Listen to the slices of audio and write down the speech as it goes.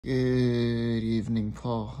Good evening,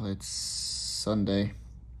 Paul. It's Sunday.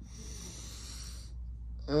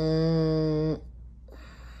 What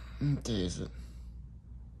day is it?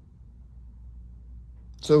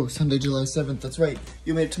 So, Sunday, July 7th, that's right.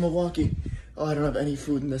 You made it to Milwaukee. Oh, I don't have any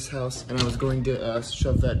food in this house, and I was going to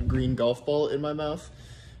shove that green golf ball in my mouth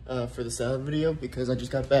for the salad video because I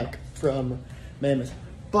just got back from Mammoth.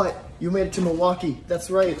 But you made it to Milwaukee, that's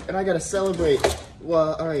right, and I gotta celebrate.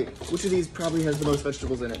 Well, all right, which of these probably has the most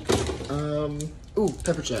vegetables in it? Ooh,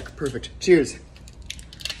 pepper jack, perfect. Cheers.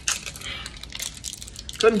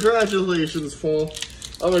 Congratulations, Paul.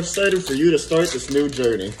 I'm excited for you to start this new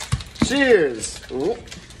journey. Cheers. Ooh.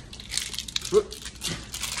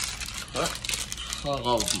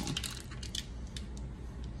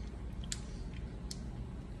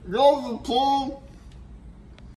 Go, Paul.